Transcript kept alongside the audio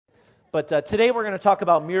But today we're going to talk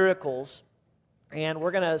about miracles, and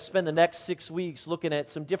we're going to spend the next 6 weeks looking at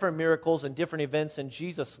some different miracles and different events in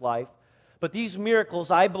Jesus' life. But these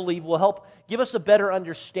miracles, I believe, will help give us a better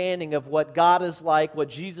understanding of what God is like, what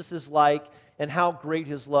Jesus is like, and how great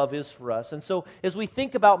His love is for us. And so as we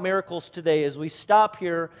think about miracles today, as we stop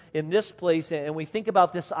here in this place and we think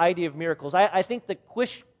about this idea of miracles, I think the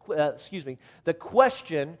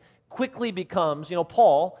question quickly becomes,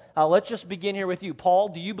 Paul, let's just begin here with you. Paul,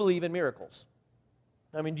 do you believe in miracles?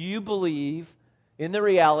 I mean, do you believe in the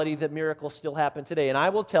reality that miracles still happen today? And I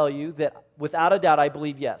will tell you that without a doubt, I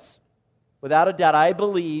believe yes. Without a doubt, I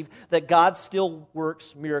believe that God still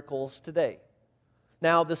works miracles today.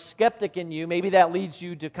 Now, the skeptic in you, maybe that leads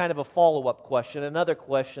you to kind of a follow-up question, another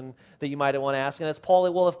question that you might want to ask, and that's,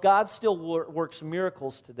 Paul, well, if God still works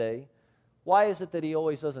miracles today, why is it that He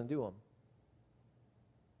always doesn't do them?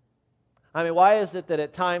 I mean, why is it that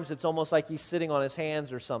at times it's almost like He's sitting on His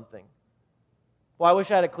hands or something? Well, I wish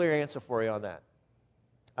I had a clear answer for you on that.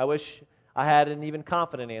 I wish I had an even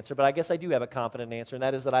confident answer, but I guess I do have a confident answer, and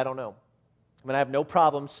that is that I don't know. I mean, I have no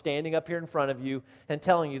problem standing up here in front of you and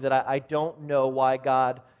telling you that I don't know why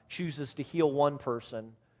God chooses to heal one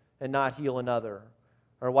person and not heal another,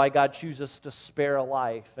 or why God chooses to spare a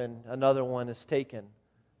life and another one is taken.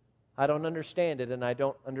 I don't understand it, and I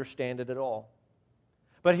don't understand it at all.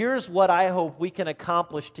 But here's what I hope we can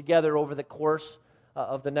accomplish together over the course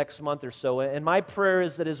of the next month or so. And my prayer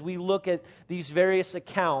is that as we look at these various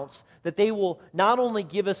accounts, that they will not only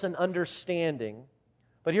give us an understanding,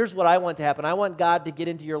 but here's what I want to happen. I want God to get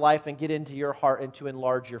into your life and get into your heart and to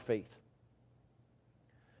enlarge your faith.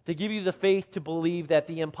 To give you the faith to believe that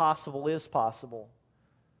the impossible is possible.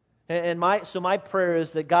 So my prayer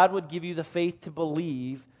is that God would give you the faith to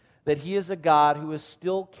believe that He is a God who is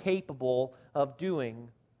still capable of doing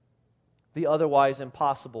the otherwise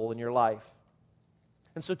impossible in your life.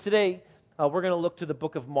 And so today, we're going to look to the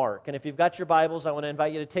book of Mark. And if you've got your Bibles, I want to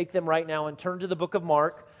invite you to take them right now and turn to the book of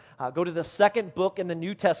Mark. Go to the second book in the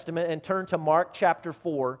New Testament and turn to Mark chapter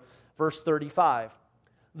 4, verse 35.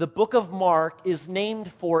 The book of Mark is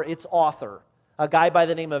named for its author, a guy by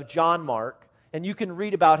the name of John Mark, and you can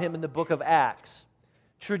read about him in the book of Acts.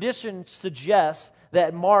 Tradition suggests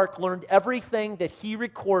that Mark learned everything that he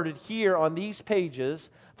recorded here on these pages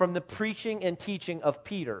from the preaching and teaching of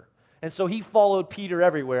Peter. And so he followed Peter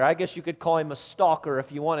everywhere. I guess you could call him a stalker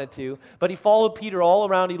if you wanted to. But he followed Peter all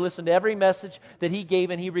around. He listened to every message that he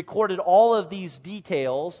gave, and he recorded all of these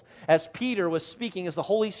details as Peter was speaking, as the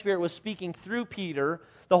Holy Spirit was speaking through Peter.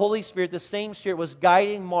 The Holy Spirit, the same Spirit, was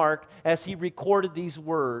guiding Mark as he recorded these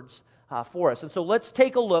words for us. And so let's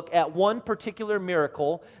take a look at one particular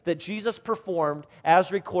miracle that Jesus performed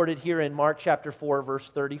as recorded here in Mark chapter 4, verse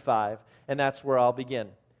 35. And that's where I'll begin.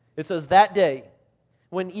 It says, that day,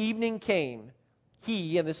 when evening came,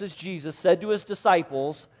 He, and this is Jesus, said to His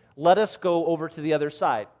disciples, let us go over to the other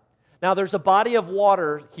side. Now there's a body of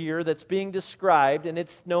water here that's being described, and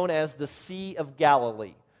it's known as the Sea of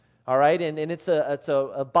Galilee. All right, and it's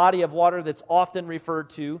a body of water that's often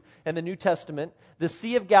referred to in the New Testament. The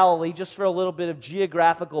Sea of Galilee, just for a little bit of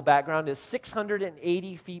geographical background, is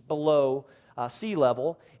 680 feet below sea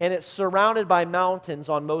level, and it's surrounded by mountains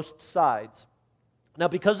on most sides. Now,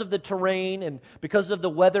 because of the terrain and because of the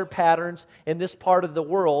weather patterns in this part of the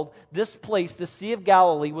world, this place, the Sea of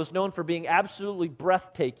Galilee, was known for being absolutely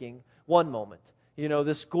breathtaking one moment.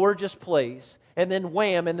 This gorgeous place, and then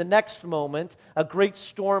wham, in the next moment, a great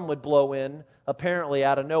storm would blow in, apparently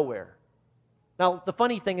out of nowhere. Now, the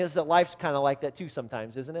funny thing is that life's kind of like that too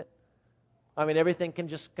sometimes, isn't it? I mean, everything can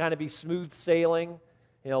just kind of be smooth sailing.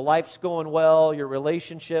 Life's going well, your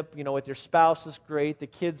relationship, with your spouse is great, the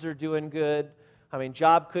kids are doing good. I mean,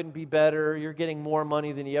 job couldn't be better, you're getting more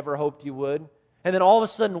money than you ever hoped you would. And then all of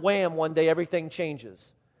a sudden, wham, one day everything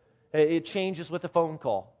changes. It changes with a phone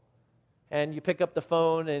call. And you pick up the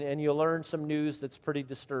phone and you learn some news that's pretty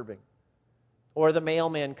disturbing. Or the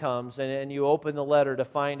mailman comes and you open the letter to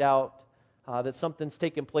find out that something's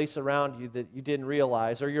taken place around you that you didn't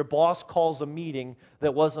realize. Or your boss calls a meeting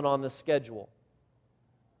that wasn't on the schedule.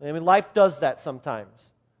 I mean, life does that sometimes.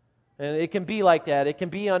 And it can be like that. It can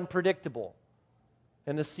be unpredictable.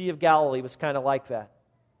 And the Sea of Galilee was kind of like that.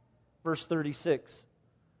 Verse 36.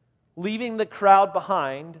 Leaving the crowd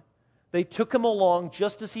behind, they took him along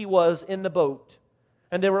just as he was in the boat.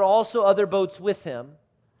 And there were also other boats with him.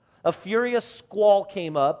 A furious squall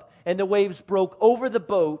came up, and the waves broke over the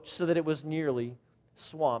boat so that it was nearly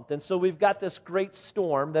swamped. And so we've got this great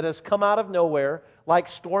storm that has come out of nowhere, like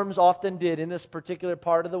storms often did in this particular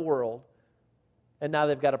part of the world. And now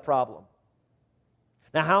they've got a problem.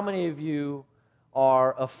 Now, how many of you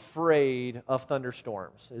are afraid of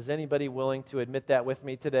thunderstorms? Is anybody willing to admit that with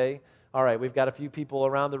me today? All right, we've got a few people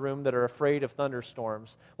around the room that are afraid of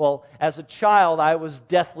thunderstorms. Well, as a child, I was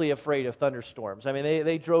deathly afraid of thunderstorms. I mean,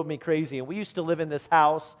 they drove me crazy. And we used to live in this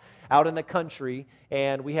house out in the country,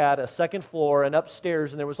 and we had a second floor and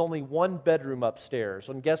upstairs, and there was only one bedroom upstairs.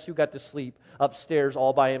 And guess who got to sleep upstairs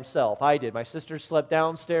all by himself? I did. My sister slept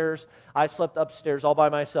downstairs. I slept upstairs all by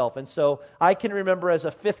myself. And so I can remember as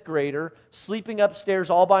a fifth grader sleeping upstairs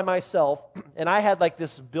all by myself, and I had like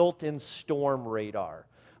this built-in storm radar.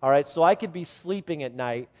 All right, so I could be sleeping at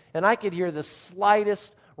night, and I could hear the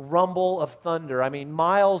slightest rumble of thunder, I mean,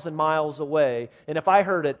 miles and miles away. And if I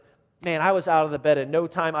heard it, man, I was out of the bed in no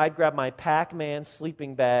time. I'd grab my Pac-Man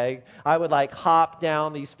sleeping bag. I would like hop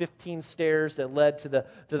down these 15 stairs that led to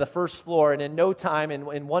the first floor, and in no time, in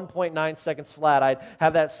 1.9 seconds flat, I'd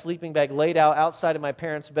have that sleeping bag laid out outside of my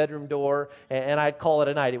parents' bedroom door, and I'd call it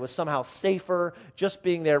a night. It was somehow safer just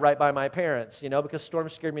being there right by my parents, because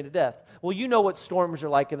storms scared me to death. Well, you know what storms are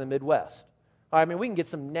like in the Midwest. I mean, we can get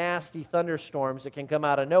some nasty thunderstorms that can come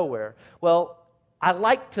out of nowhere. Well, I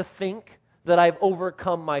like to think that I've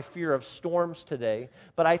overcome my fear of storms today,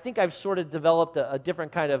 but I think I've sort of developed a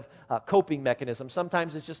different kind of coping mechanism.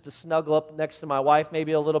 Sometimes it's just to snuggle up next to my wife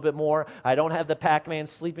maybe a little bit more. I don't have the Pac-Man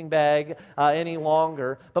sleeping bag any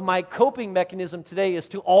longer, but my coping mechanism today is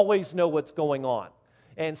to always know what's going on.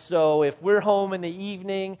 And so if we're home in the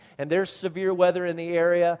evening and there's severe weather in the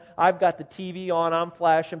area, I've got the TV on, I'm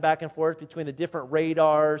flashing back and forth between the different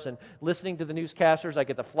radars and listening to the newscasters. I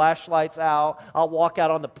get the flashlights out. I'll walk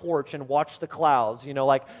out on the porch and watch the clouds.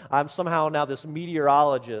 Like I'm somehow now this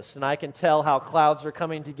meteorologist, and I can tell how clouds are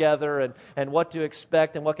coming together and what to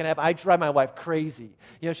expect and what can happen. I drive my wife crazy.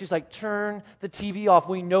 She's like, turn the TV off.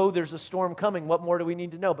 We know there's a storm coming. What more do we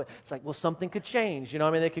need to know? But it's like, well, something could change.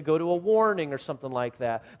 They could go to a warning or something like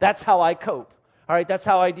that. That's how I cope. All right, that's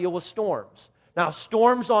how I deal with storms. Now,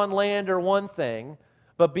 storms on land are one thing,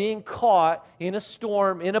 but being caught in a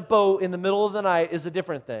storm, in a boat, in the middle of the night is a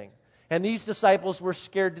different thing. And these disciples were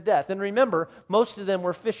scared to death. And remember, most of them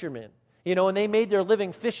were fishermen. And they made their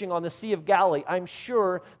living fishing on the Sea of Galilee. I'm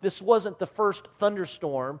sure this wasn't the first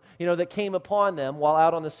thunderstorm, that came upon them while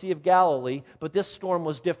out on the Sea of Galilee, but this storm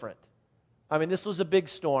was different. I mean, this was a big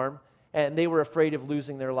storm, and they were afraid of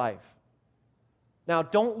losing their life. Now,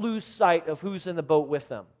 don't lose sight of who's in the boat with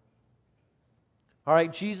them. All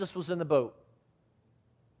right, Jesus was in the boat.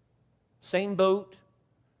 Same boat,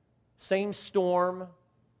 same storm,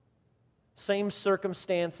 same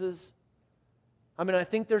circumstances. I mean, I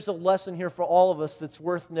think there's a lesson here for all of us that's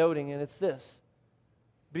worth noting, and it's this.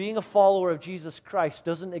 Being a follower of Jesus Christ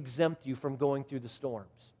doesn't exempt you from going through the storms.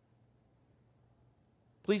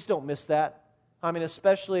 Please don't miss that. I mean,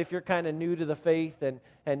 especially if you're kind of new to the faith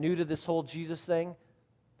and new to this whole Jesus thing,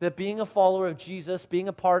 that being a follower of Jesus, being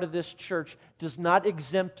a part of this church, does not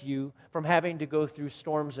exempt you from having to go through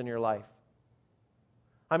storms in your life.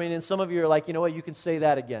 I mean, and some of you are like, you know what, you can say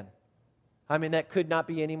that again. I mean, that could not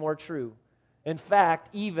be any more true. In fact,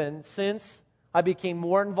 even since I became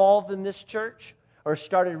more involved in this church or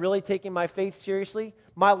started really taking my faith seriously,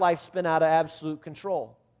 my life's been out of absolute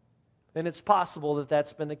control. And it's possible that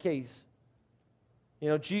that's been the case.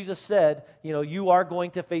 Jesus said, you are going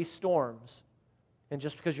to face storms. And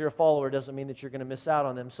just because you're a follower doesn't mean that you're going to miss out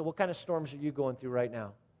on them. So what kind of storms are you going through right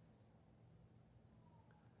now?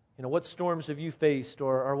 What storms have you faced,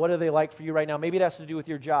 or what are they like for you right now? Maybe it has to do with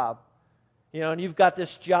your job. And you've got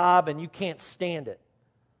this job and you can't stand it.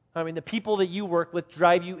 I mean, the people that you work with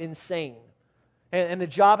drive you insane. And the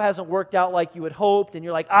job hasn't worked out like you had hoped, and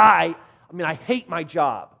you're like, I hate my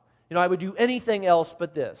job. I would do anything else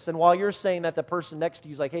but this. And while you're saying that, the person next to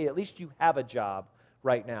you is like, hey, at least you have a job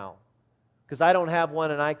right now. Because I don't have one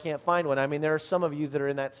and I can't find one. I mean, there are some of you that are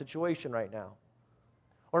in that situation right now.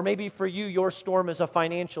 Or maybe for you, your storm is a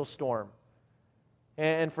financial storm.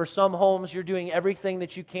 And for some homes, you're doing everything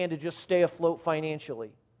that you can to just stay afloat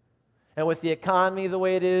financially. And with the economy the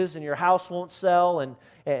way it is, and your house won't sell,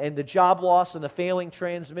 and the job loss and the failing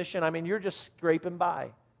transmission, I mean, you're just scraping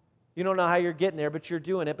by. You don't know how you're getting there, but you're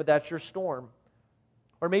doing it, but that's your storm.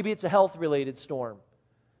 Or maybe it's a health-related storm.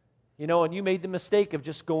 And you made the mistake of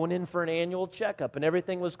just going in for an annual checkup, and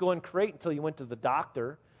everything was going great until you went to the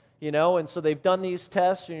doctor, and so they've done these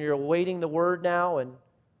tests, and you're awaiting the word now, and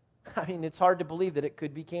I mean, it's hard to believe that it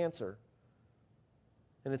could be cancer.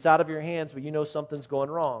 And it's out of your hands, but something's going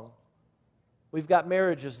wrong. We've got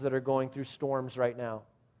marriages that are going through storms right now.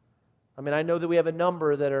 I mean, I know that we have a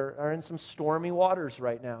number that are in some stormy waters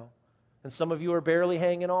right now. And some of you are barely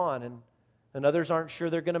hanging on, and others aren't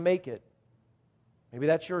sure they're going to make it. Maybe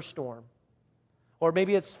that's your storm. Or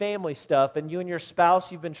maybe it's family stuff, and you and your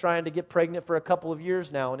spouse, you've been trying to get pregnant for a couple of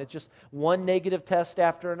years now, and it's just one negative test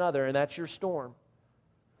after another, and that's your storm.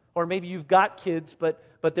 Or maybe you've got kids, but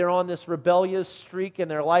they're on this rebellious streak in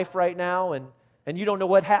their life right now, and you don't know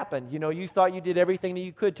what happened. You thought you did everything that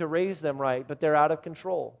you could to raise them right, but they're out of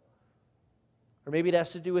control. Or maybe it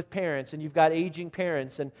has to do with parents, and you've got aging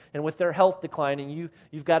parents, and with their health declining,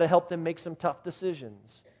 you've got to help them make some tough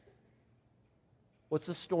decisions. What's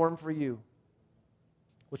the storm for you?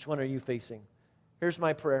 Which one are you facing? Here's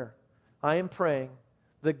my prayer. I am praying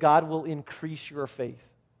that God will increase your faith.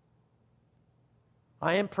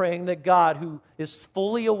 I am praying that God, who is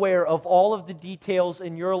fully aware of all of the details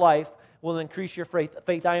in your life, will increase your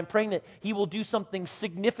faith. I am praying that He will do something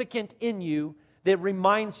significant in you that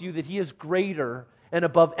reminds you that He is greater and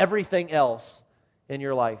above everything else in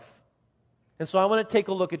your life. And so I want to take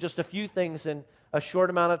a look at just a few things in a short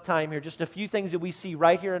amount of time here, just a few things that we see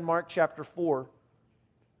right here in Mark chapter 4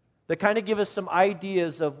 that kind of give us some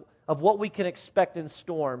ideas of what we can expect in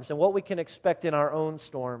storms and what we can expect in our own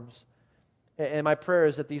storms. And my prayer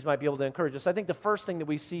is that these might be able to encourage us. I think the first thing that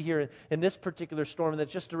we see here in this particular storm, and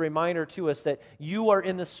that's just a reminder to us that you are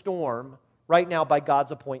in the storm right now by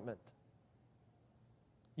God's appointment.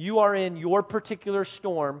 You are in your particular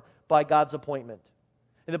storm by God's appointment.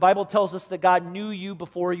 And the Bible tells us that God knew you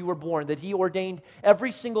before you were born, that He ordained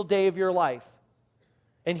every single day of your life.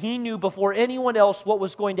 And He knew before anyone else what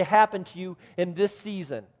was going to happen to you in this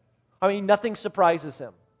season. I mean, nothing surprises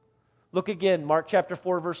Him. Look again, Mark chapter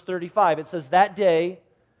 4, verse 35. It says, that day,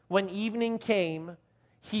 when evening came,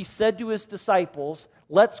 He said to His disciples,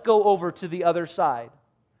 let's go over to the other side.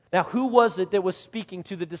 Now, who was it that was speaking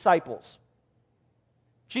to the disciples?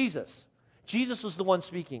 Jesus. Jesus was the one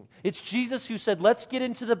speaking. It's Jesus who said, let's get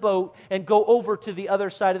into the boat and go over to the other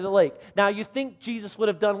side of the lake. Now, you think Jesus would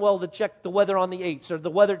have done well to check the weather on the 8s or the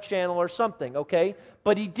Weather Channel or something, okay?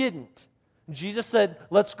 But He didn't. Jesus said,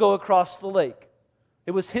 let's go across the lake.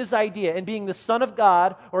 It was His idea. And being the Son of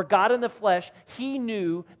God, or God in the flesh, He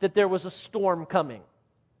knew that there was a storm coming.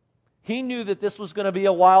 He knew that this was going to be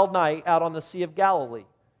a wild night out on the Sea of Galilee.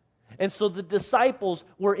 And so the disciples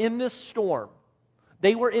were in this storm.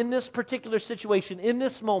 They were in this particular situation, in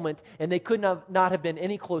this moment, and they could not have been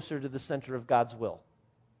any closer to the center of God's will.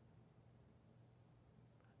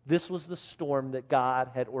 This was the storm that God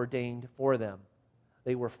had ordained for them.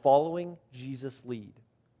 They were following Jesus' lead.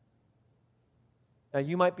 Now,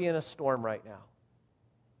 you might be in a storm right now.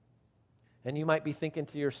 And you might be thinking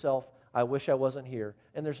to yourself, I wish I wasn't here.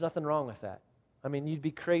 And there's nothing wrong with that. I mean, you'd be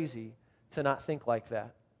crazy to not think like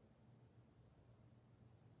that.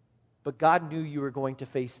 But God knew you were going to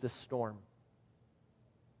face this storm.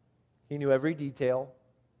 He knew every detail.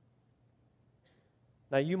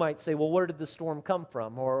 Now, you might say, well, where did the storm come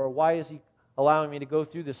from? Or why is He allowing me to go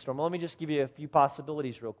through this storm? Well, let me just give you a few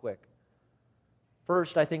possibilities real quick.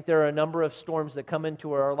 First, I think there are a number of storms that come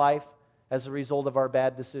into our life as a result of our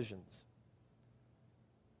bad decisions.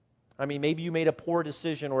 I mean, maybe you made a poor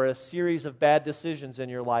decision or a series of bad decisions in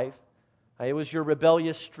your life. It was your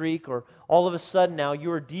rebellious streak, or all of a sudden now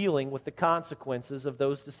you are dealing with the consequences of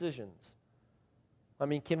those decisions. I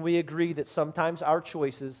mean, can we agree that sometimes our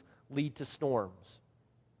choices lead to storms,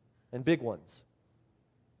 and big ones?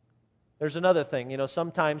 There's another thing,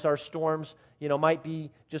 sometimes our storms, might be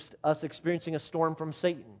just us experiencing a storm from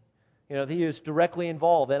Satan. He is directly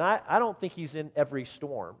involved, and I don't think he's in every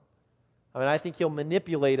storm. I mean, I think he'll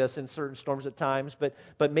manipulate us in certain storms at times,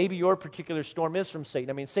 but maybe your particular storm is from Satan.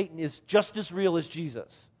 I mean, Satan is just as real as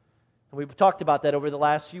Jesus. And we've talked about that over the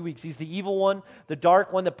last few weeks. He's the evil one, the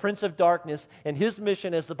dark one, the prince of darkness, and his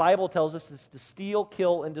mission, as the Bible tells us, is to steal,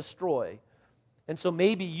 kill, and destroy. And so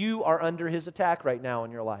maybe you are under his attack right now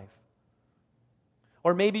in your life.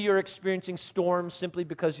 Or maybe you're experiencing storms simply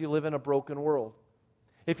because you live in a broken world.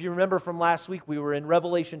 If you remember from last week, we were in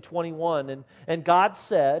Revelation 21, and God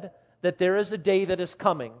said that there is a day that is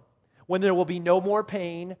coming when there will be no more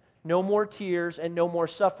pain, no more tears, and no more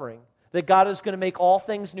suffering. That God is going to make all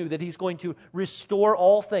things new, that He's going to restore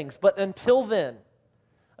all things. But until then,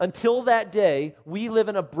 until that day, we live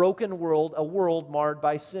in a broken world, a world marred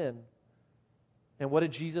by sin. And what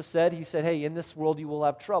did Jesus say? He said, hey, in this world you will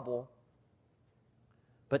have trouble,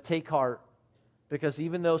 but take heart. Because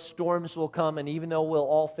even though storms will come and even though we'll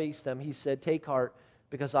all face them, He said, take heart,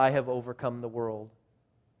 because I have overcome the world.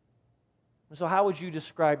 So how would you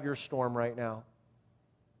describe your storm right now?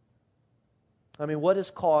 I mean, what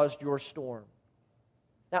has caused your storm?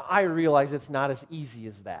 Now, I realize it's not as easy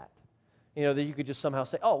as that. That you could just somehow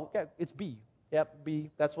say, oh, yeah, it's B. Yep,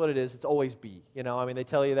 B, that's what it is. It's always B. I mean, they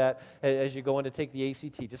tell you that as you go in to take the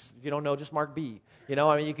ACT. Just, if you don't know, just mark B.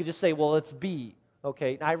 I mean, you could just say, well, it's B.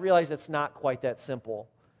 Okay, I realize it's not quite that simple.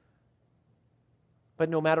 But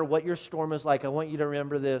no matter what your storm is like, I want you to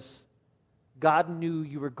remember this. God knew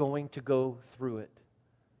you were going to go through it.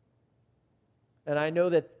 And I know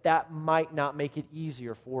that that might not make it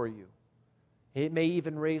easier for you. It may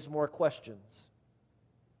even raise more questions.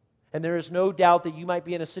 And there is no doubt that you might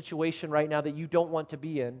be in a situation right now that you don't want to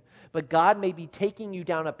be in, but God may be taking you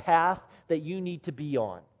down a path that you need to be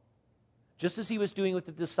on, just as He was doing with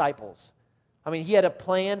the disciples. I mean, He had a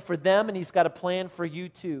plan for them, and He's got a plan for you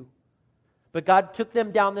too. But God took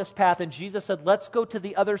them down this path, and Jesus said, let's go to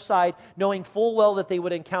the other side, knowing full well that they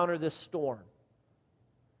would encounter this storm.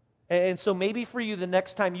 And so maybe for you, the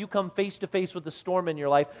next time you come face to face with a storm in your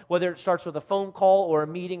life, whether it starts with a phone call or a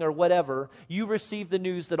meeting or whatever, you receive the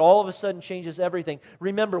news that all of a sudden changes everything.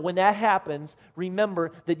 Remember, when that happens,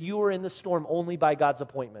 remember that you were in the storm only by God's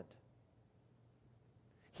appointment.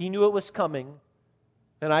 He knew it was coming,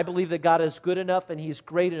 and I believe that God is good enough and He's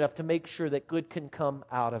great enough to make sure that good can come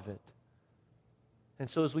out of it. And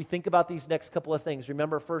so as we think about these next couple of things,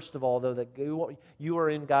 remember first of all, though, that you are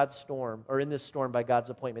in God's storm, or in this storm by God's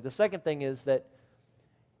appointment. The second thing is that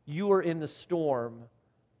you are in the storm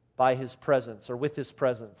by His presence, or with His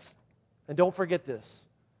presence. And don't forget this,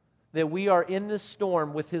 that we are in this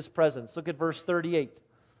storm with His presence. Look at verse 38.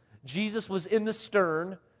 Jesus was in the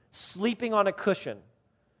stern, sleeping on a cushion.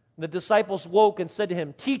 The disciples woke and said to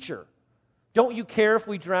Him, "Teacher, don't you care if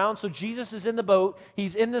we drown?" So Jesus is in the boat,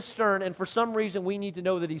 He's in the stern, and for some reason we need to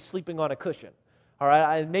know that He's sleeping on a cushion. All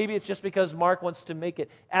right, and maybe it's just because Mark wants to make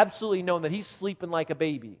it absolutely known that He's sleeping like a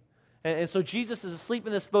baby. And so Jesus is asleep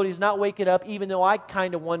in this boat, He's not waking up, even though I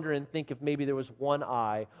kind of wonder and think if maybe there was one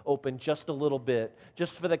eye open just a little bit,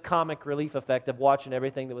 just for the comic relief effect of watching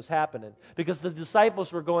everything that was happening. Because the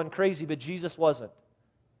disciples were going crazy, but Jesus wasn't.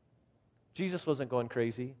 Jesus wasn't going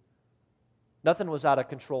crazy. Nothing was out of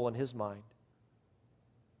control in His mind.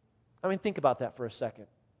 I mean, think about that for a second.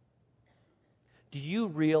 Do you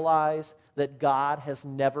realize that God has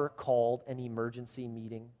never called an emergency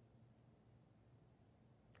meeting?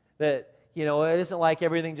 That, it isn't like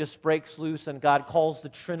everything just breaks loose and God calls the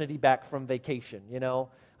Trinity back from vacation,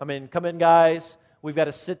 I mean, come in, guys. We've got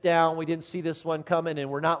to sit down. We didn't see this one coming, and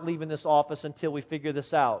we're not leaving this office until we figure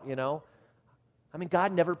this out, I mean,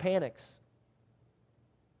 God never panics.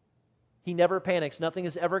 He never panics. Nothing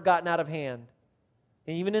has ever gotten out of hand.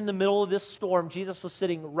 And even in the middle of this storm, Jesus was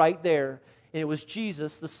sitting right there. And it was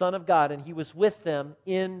Jesus, the Son of God, and He was with them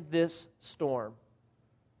in this storm.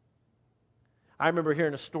 I remember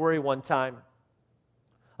hearing a story one time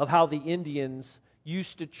of how the Indians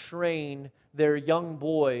used to train their young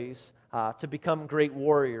boys to become great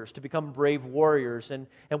warriors, to become brave warriors. And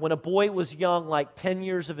when a boy was young, like 10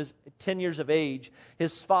 years of age,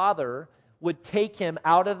 his father would take him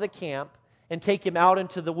out of the camp and take him out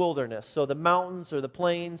into the wilderness, so the mountains or the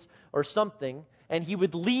plains or something, and he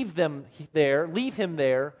would leave him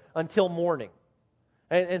there until morning.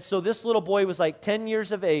 And so this little boy was like 10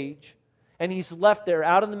 years of age, and he's left there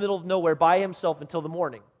out in the middle of nowhere by himself until the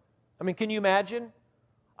morning. I mean, can you imagine?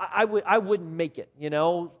 I wouldn't make it,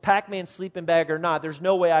 Pac-Man sleeping bag or not. There's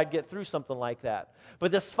no way I'd get through something like that.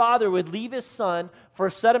 But this father would leave his son for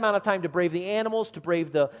a set amount of time to brave the animals, to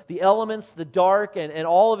brave the elements, the dark, and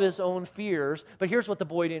all of his own fears. But here's what the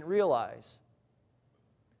boy didn't realize.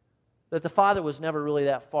 That the father was never really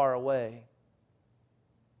that far away.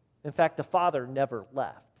 In fact, the father never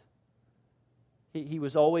left. He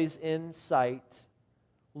was always in sight,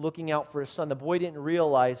 looking out for his son. The boy didn't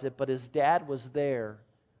realize it, but his dad was there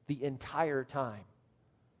the entire time,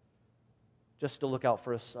 just to look out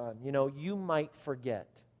for his son. You might forget,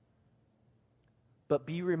 but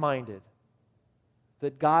be reminded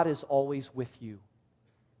that God is always with you.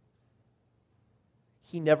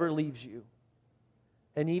 He never leaves you.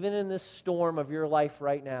 And even in this storm of your life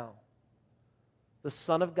right now, the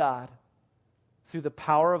Son of God, through the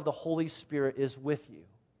power of the Holy Spirit, is with you.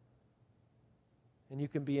 And you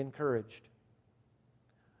can be encouraged.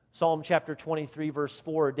 Psalm chapter 23, verse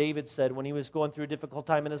 4, David said when he was going through a difficult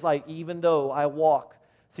time in his life, "Even though I walk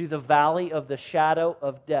through the valley of the shadow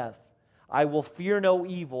of death, I will fear no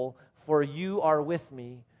evil, for you are with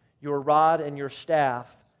me. Your rod and your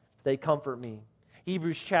staff, they comfort me."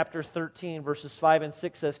 Hebrews chapter 13, verses 5 and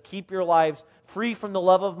 6 says, "Keep your lives free from the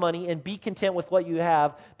love of money and be content with what you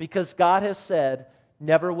have, because God has said,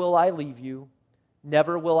 'Never will I leave you,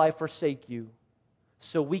 never will I forsake you.'"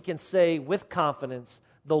 So we can say with confidence,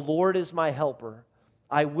 "The Lord is my helper.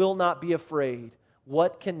 I will not be afraid.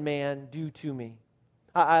 What can man do to me?"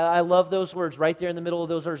 I love those words right there in the middle of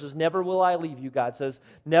those verses. Never will I leave you, God says.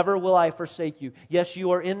 Never will I forsake you. Yes,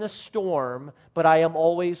 you are in the storm, but I am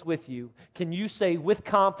always with you. Can you say with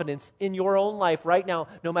confidence in your own life right now,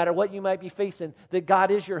 no matter what you might be facing, that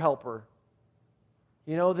God is your helper?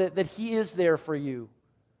 That He is there for you.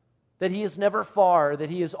 That He is never far. That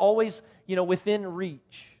He is always, within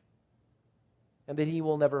reach. and that He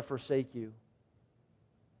will never forsake you.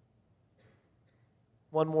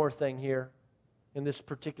 One more thing here in this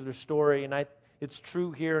particular story, and it's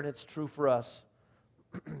true here and it's true for us.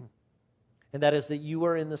 And that is that you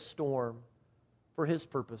are in the storm for His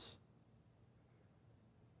purpose.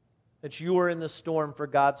 That you are in the storm for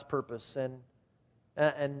God's purpose.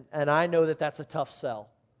 And I know that that's a tough sell.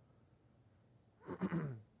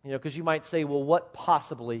 Because you might say, well, what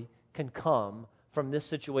possibly can come from this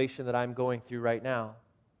situation that I'm going through right now?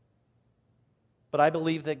 But I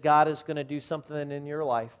believe that God is going to do something in your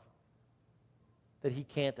life that He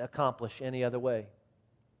can't accomplish any other way.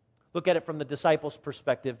 Look at it from the disciples'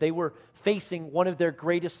 perspective. They were facing one of their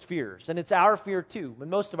greatest fears, and it's our fear too, and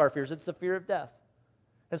most of our fears. It's the fear of death.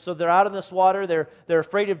 And so they're out in this water. They're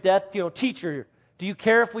afraid of death. Teacher, do you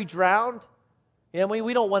care if we drowned?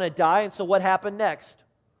 We don't want to die. And so what happened next?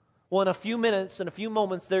 Well, in a few minutes, in a few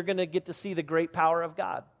moments, they're going to get to see the great power of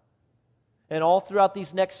God. And all throughout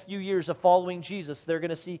these next few years of following Jesus, they're going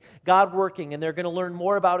to see God working, and they're going to learn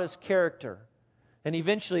more about His character. And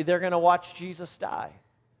eventually, they're going to watch Jesus die.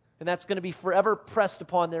 And that's going to be forever pressed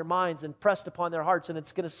upon their minds and pressed upon their hearts, and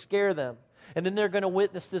it's going to scare them. And then they're going to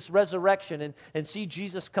witness this resurrection and see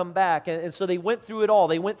Jesus come back. And so they went through it all.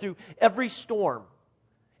 They went through every storm.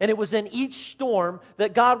 And it was in each storm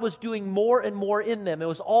that God was doing more and more in them. It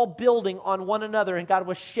was all building on one another, and God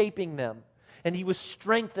was shaping them. And He was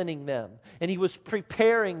strengthening them, and He was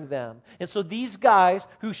preparing them. And so these guys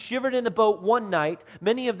who shivered in the boat one night,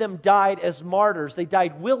 many of them died as martyrs. They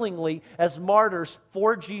died willingly as martyrs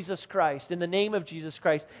for Jesus Christ, in the name of Jesus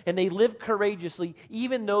Christ. And they lived courageously,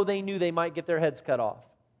 even though they knew they might get their heads cut off.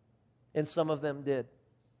 And some of them did.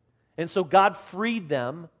 And so God freed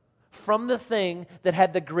them from the thing that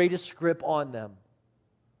had the greatest grip on them.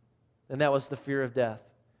 And that was the fear of death.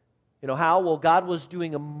 How? Well, God was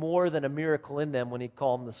doing more than a miracle in them when He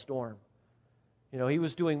calmed the storm. He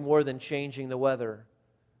was doing more than changing the weather.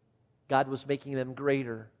 God was making them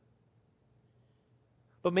greater.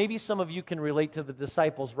 But maybe some of you can relate to the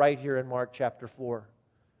disciples right here in Mark chapter 4.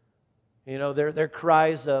 Their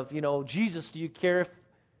cries of, Jesus, do you care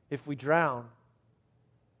if we drown?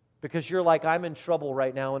 Because you're like, I'm in trouble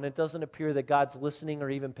right now, and it doesn't appear that God's listening or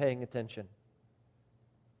even paying attention.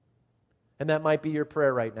 And that might be your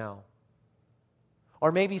prayer right now.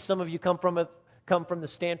 Or maybe some of you come from the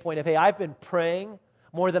standpoint of, hey, I've been praying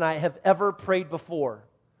more than I have ever prayed before,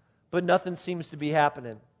 but nothing seems to be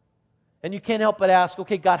happening. And you can't help but ask,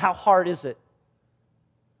 okay, God, how hard is it?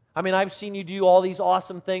 I've seen you do all these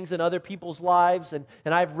awesome things in other people's lives, and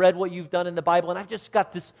I've read what you've done in the Bible, and I've just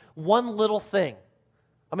got this one little thing.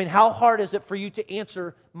 How hard is it for you to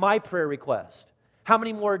answer my prayer request? How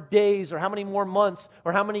many more days or how many more months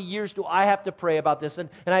or how many years do I have to pray about this? And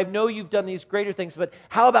I know you've done these greater things, but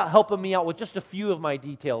how about helping me out with just a few of my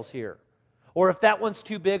details here? Or if that one's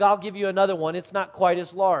too big, I'll give you another one. It's not quite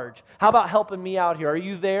as large. How about helping me out here? Are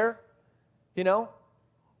you there?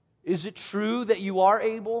 Is it true that you are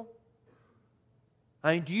able?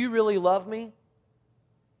 Do you really love me?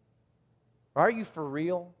 Are you for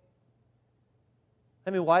real?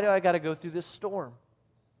 Why do I got to go through this storm?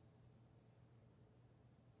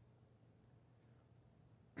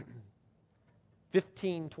 The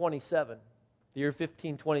year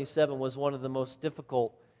 1527 was one of the most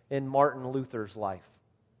difficult in Martin Luther's life.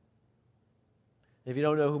 If you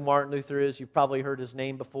don't know who Martin Luther is, you've probably heard his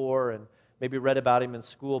name before and maybe read about him in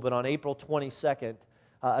school. But on April 22nd,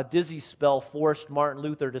 a dizzy spell forced Martin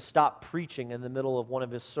Luther to stop preaching in the middle of one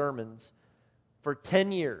of his sermons for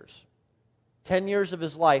 10 years. 10 years of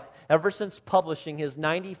his life, ever since publishing his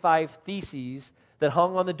 95 theses that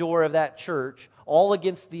hung on the door of that church, all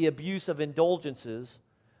against the abuse of indulgences,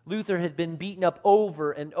 Luther had been beaten up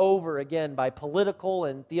over and over again by political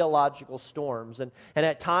and theological storms. And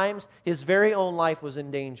at times, his very own life was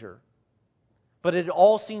in danger. But it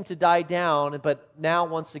all seemed to die down. But now,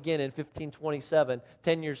 once again, in 1527,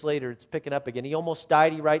 10 years later, it's picking up again. He almost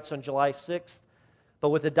died, he writes, on July 6th. But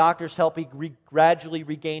with the doctor's help, he gradually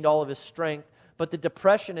regained all of his strength. But the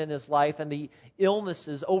depression in his life and the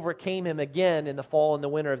illnesses overcame him again in the fall and the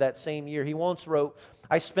winter of that same year. He once wrote,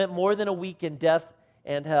 I spent more than a week in death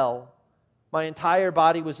and hell. My entire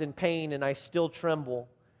body was in pain, and I still tremble.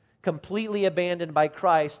 Completely abandoned by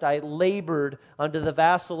Christ, I labored under the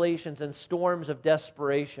vacillations and storms of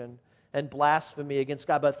desperation and blasphemy against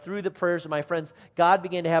God. But through the prayers of my friends, God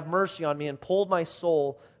began to have mercy on me and pulled my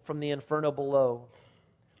soul from the inferno below.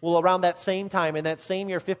 Well, around that same time, in that same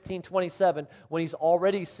year, 1527, when he's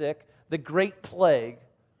already sick, the Great Plague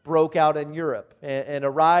broke out in Europe and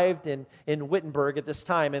arrived in Wittenberg at this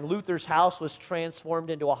time. And Luther's house was transformed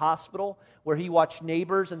into a hospital where he watched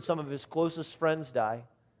neighbors and some of his closest friends die.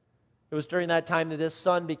 It was during that time that his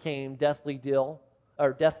son became deathly ill,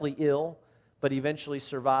 but eventually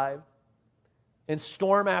survived. And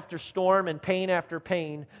storm after storm and pain after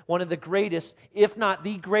pain, one of the greatest, if not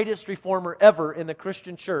the greatest reformer ever in the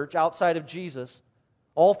Christian church outside of Jesus,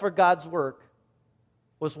 all for God's work,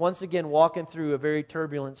 was once again walking through a very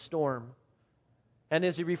turbulent storm. And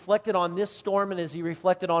as he reflected on this storm and as he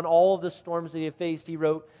reflected on all of the storms that he had faced, he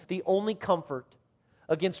wrote, "The only comfort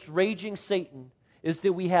against raging Satan is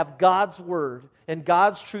that we have God's Word and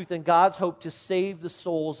God's truth and God's hope to save the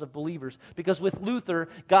souls of believers." Because with Luther,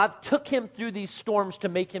 God took him through these storms to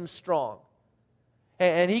make him strong.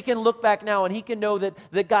 And he can look back now and he can know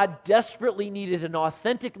that God desperately needed an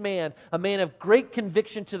authentic man, a man of great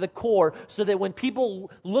conviction to the core, so that when people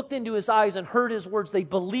looked into his eyes and heard his words, they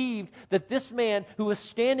believed that this man who was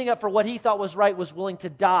standing up for what he thought was right was willing to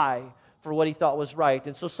die for what he thought was right.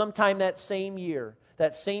 And so sometime that same year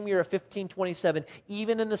of 1527,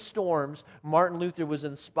 even in the storms, Martin Luther was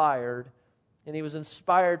inspired, and he was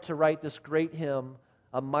inspired to write this great hymn,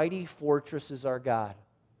 "A Mighty Fortress is Our God."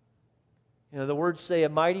 You know, the words say, "A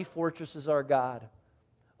mighty fortress is our God,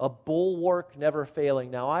 a bulwark never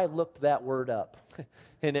failing." Now, I looked that word up,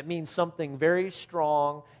 and it means something very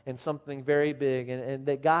strong and something very big, and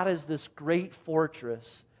that God is this great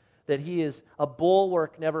fortress, that He is a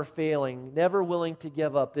bulwark never failing, never willing to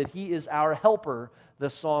give up, that He is our helper, the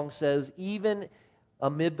song says, even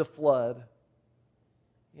amid the flood.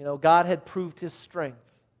 You know, God had proved His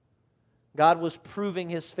strength. God was proving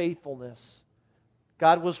His faithfulness.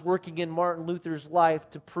 God was working in Martin Luther's life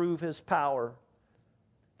to prove His power,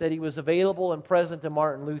 that He was available and present to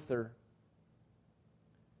Martin Luther.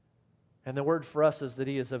 And the word for us is that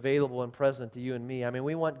He is available and present to you and me. I mean,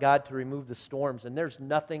 we want God to remove the storms, and there's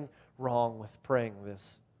nothing wrong with praying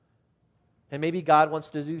this. And maybe God wants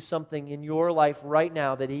to do something in your life right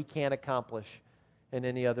now that He can't accomplish in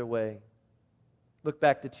any other way. Look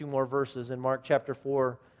back to 2 more verses in Mark chapter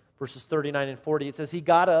 4, verses 39 and 40. It says, "He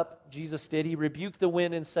got up," Jesus did, "He rebuked the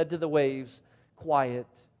wind and said to the waves, 'Quiet,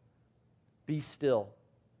 be still.'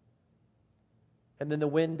 And then the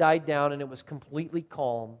wind died down and it was completely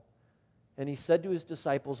calm. And He said to His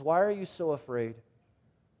disciples, 'Why are you so afraid?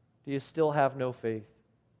 Do you still have no faith?'"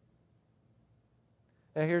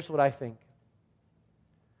 Now here's what I think.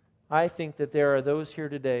 I think that there are those here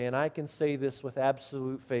today, and I can say this with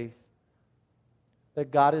absolute faith,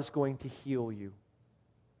 that God is going to heal you.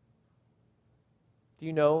 Do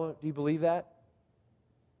you believe that?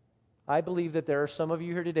 I believe that there are some of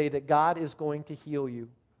you here today that God is going to heal you.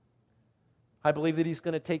 I believe that He's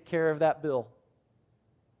going to take care of that bill.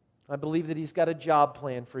 I believe that He's got a job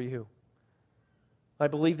plan for you. I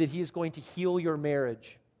believe that He is going to heal your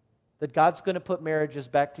marriage. That God's going to put marriages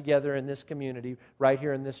back together in this community, right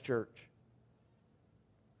here in this church.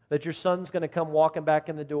 That your son's going to come walking back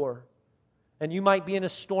in the door. And you might be in a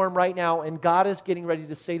storm right now, and God is getting ready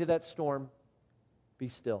to say to that storm, "Be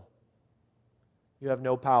still. You have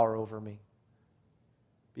no power over me.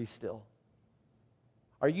 Be still."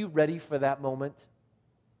 Are you ready for that moment?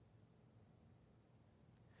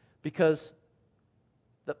 Because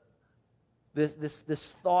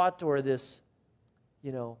this thought or this,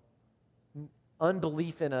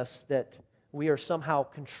 unbelief in us that we are somehow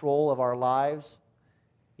control of our lives,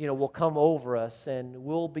 will come over us, and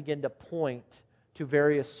we'll begin to point to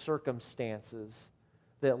various circumstances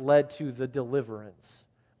that led to the deliverance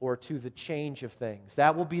or to the change of things.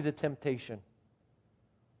 That will be the temptation.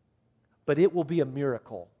 But it will be a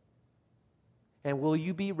miracle. And will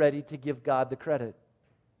you be ready to give God the credit?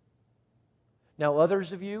 Now,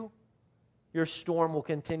 others of you, your storm will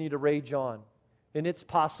continue to rage on. And it's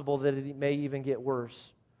possible that it may even get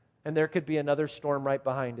worse. And there could be another storm right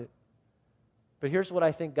behind it. But here's what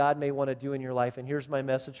I think God may want to do in your life, and here's my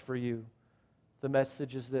message for you. The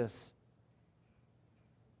message is this: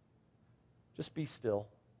 just be still.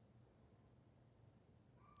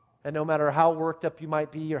 And no matter how worked up you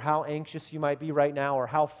might be, or how anxious you might be right now, or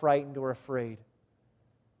how frightened or afraid,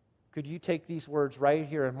 could you take these words right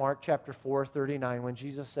here in Mark chapter 4:39 when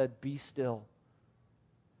Jesus said, "Be still"?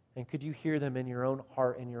 And could you hear them in your own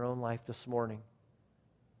heart, in your own life this morning?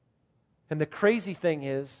 And the crazy thing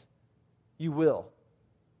is, you will.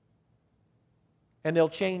 And they'll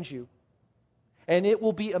change you. And it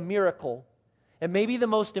will be a miracle. And maybe the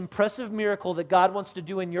most impressive miracle that God wants to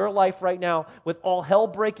do in your life right now, with all hell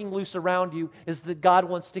breaking loose around you, is that God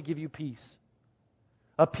wants to give you peace.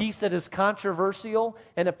 A peace that is controversial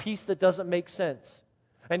and a peace that doesn't make sense.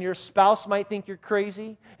 And your spouse might think you're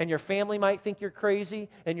crazy, and your family might think you're crazy,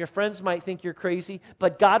 and your friends might think you're crazy,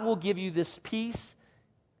 but God will give you this peace,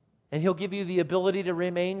 and He'll give you the ability to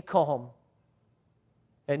remain calm.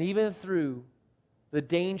 And even through the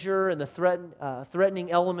danger and the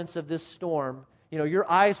threatening elements of this storm, your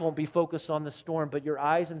eyes won't be focused on the storm, but your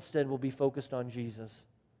eyes instead will be focused on Jesus.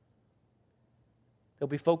 They'll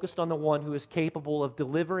be focused on the one who is capable of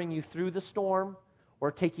delivering you through the storm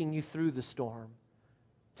or taking you through the storm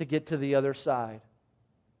to get to the other side.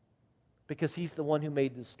 Because He's the one who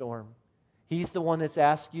made the storm. He's the one that's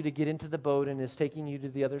asked you to get into the boat and is taking you to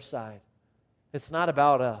the other side. It's not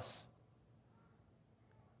about us.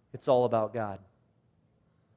 It's all about God.